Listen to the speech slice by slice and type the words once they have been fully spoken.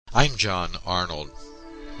I'm John Arnold.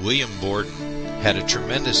 William Borden had a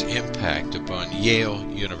tremendous impact upon Yale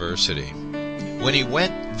University. When he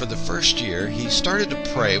went for the first year, he started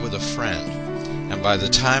to pray with a friend. And by the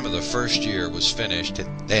time of the first year was finished,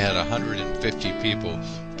 they had 150 people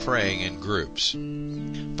praying in groups.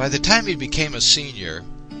 By the time he became a senior,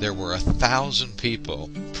 there were 1,000 people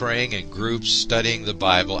praying in groups studying the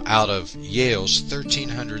Bible out of Yale's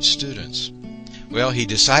 1,300 students. Well, he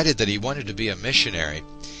decided that he wanted to be a missionary,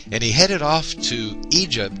 and he headed off to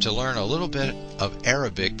Egypt to learn a little bit of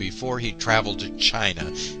Arabic before he traveled to China,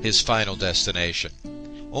 his final destination.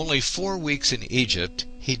 Only 4 weeks in Egypt,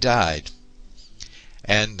 he died.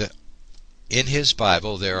 And in his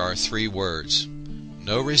Bible there are 3 words: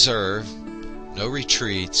 no reserve, no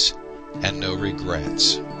retreats, and no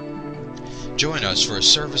regrets. Join us for a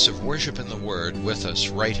service of worship in the Word with us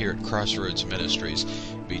right here at Crossroads Ministries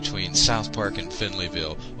between South Park and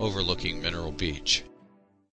Finleyville, overlooking Mineral Beach.